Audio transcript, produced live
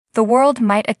The world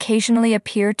might occasionally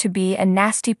appear to be a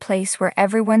nasty place where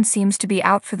everyone seems to be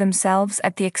out for themselves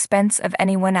at the expense of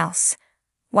anyone else.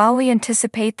 While we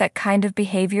anticipate that kind of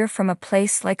behavior from a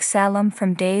place like Salem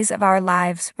from days of our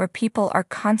lives where people are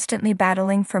constantly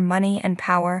battling for money and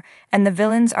power, and the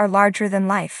villains are larger than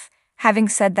life, having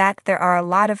said that, there are a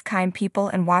lot of kind people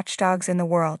and watchdogs in the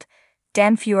world.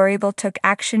 Dan Feuerriegel took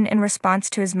action in response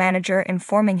to his manager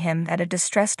informing him that a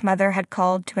distressed mother had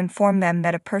called to inform them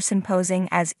that a person posing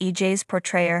as EJ's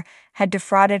portrayer had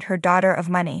defrauded her daughter of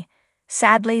money.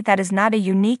 Sadly, that is not a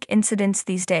unique incident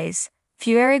these days.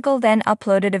 Feuerriegel then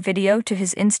uploaded a video to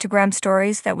his Instagram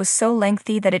stories that was so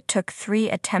lengthy that it took 3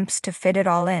 attempts to fit it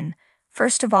all in.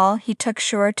 First of all, he took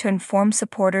sure to inform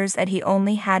supporters that he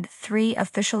only had 3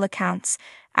 official accounts,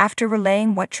 after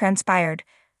relaying what transpired.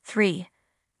 3.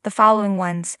 The following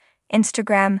ones: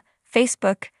 Instagram,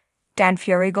 Facebook, Dan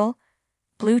Feuerriegel,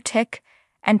 Blue Tick,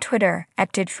 and Twitter,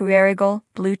 @Feuerriegel,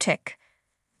 Blue Tick.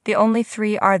 The only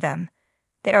 3 are them.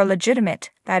 They are legitimate,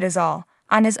 that is all.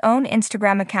 On his own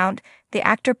Instagram account, the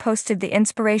actor posted the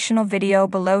inspirational video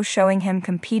below showing him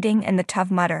competing in the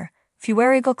Tough Mudder.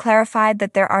 Feuerriegel clarified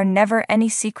that there are never any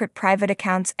secret private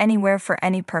accounts anywhere for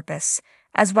any purpose,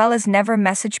 as well as never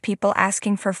message people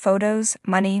asking for photos,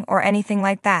 money, or anything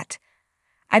like that.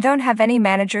 I don't have any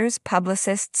managers,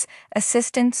 publicists,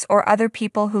 assistants, or other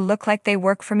people who look like they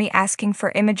work for me asking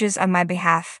for images on my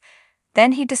behalf.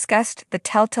 Then he discussed the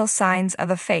telltale signs of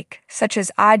a fake, such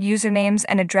as odd usernames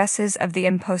and addresses of the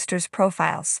imposters'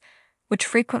 profiles, which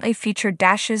frequently feature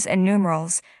dashes and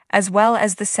numerals, as well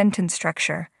as the sentence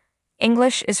structure.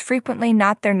 English is frequently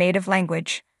not their native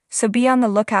language, so be on the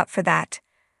lookout for that.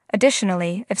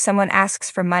 Additionally, if someone asks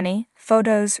for money,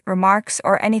 photos, remarks,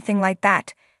 or anything like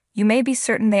that, you may be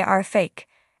certain they are fake,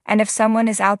 and if someone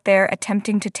is out there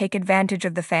attempting to take advantage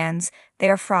of the fans, they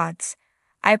are frauds.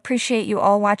 I appreciate you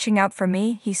all watching out for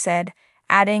me, he said,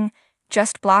 adding,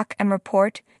 just block and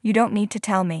report, you don't need to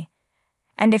tell me.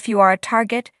 And if you are a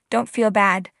target, don't feel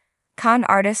bad. Con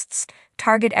artists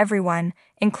target everyone,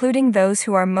 including those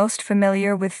who are most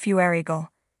familiar with Feuerriegel.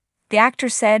 The actor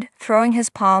said, throwing his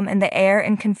palm in the air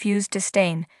in confused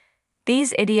disdain.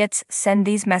 These idiots send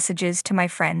these messages to my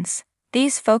friends.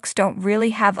 These folks don't really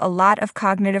have a lot of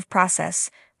cognitive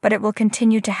process, but it will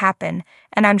continue to happen,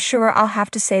 and I'm sure I'll have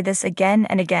to say this again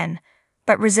and again.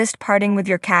 But resist parting with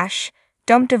your cash.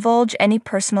 Don't divulge any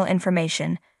personal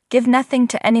information. Give nothing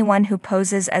to anyone who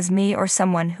poses as me or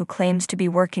someone who claims to be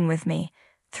working with me.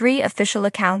 3 official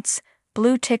accounts,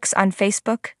 blue ticks on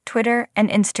Facebook, Twitter, and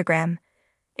Instagram.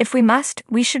 If we must,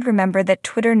 we should remember that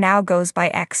Twitter now goes by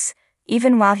X,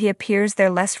 even while he appears there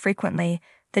less frequently.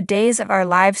 The Days of Our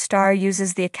Lives star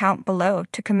uses the account below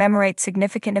to commemorate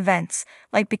significant events,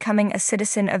 like becoming a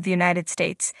citizen of the United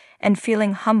States and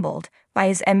feeling humbled by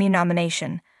his Emmy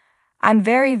nomination. I'm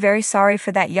very, very sorry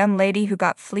for that young lady who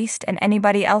got fleeced and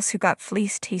anybody else who got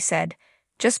fleeced, he said.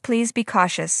 Just please be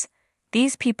cautious.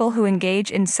 These people who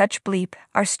engage in such bleep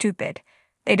are stupid.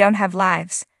 They don't have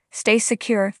lives. Stay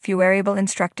secure, Feuerriegel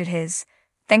instructed his.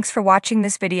 Thanks for watching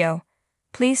this video.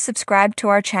 Please subscribe to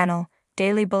our channel,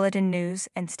 Daily Bulletin News,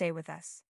 and stay with us.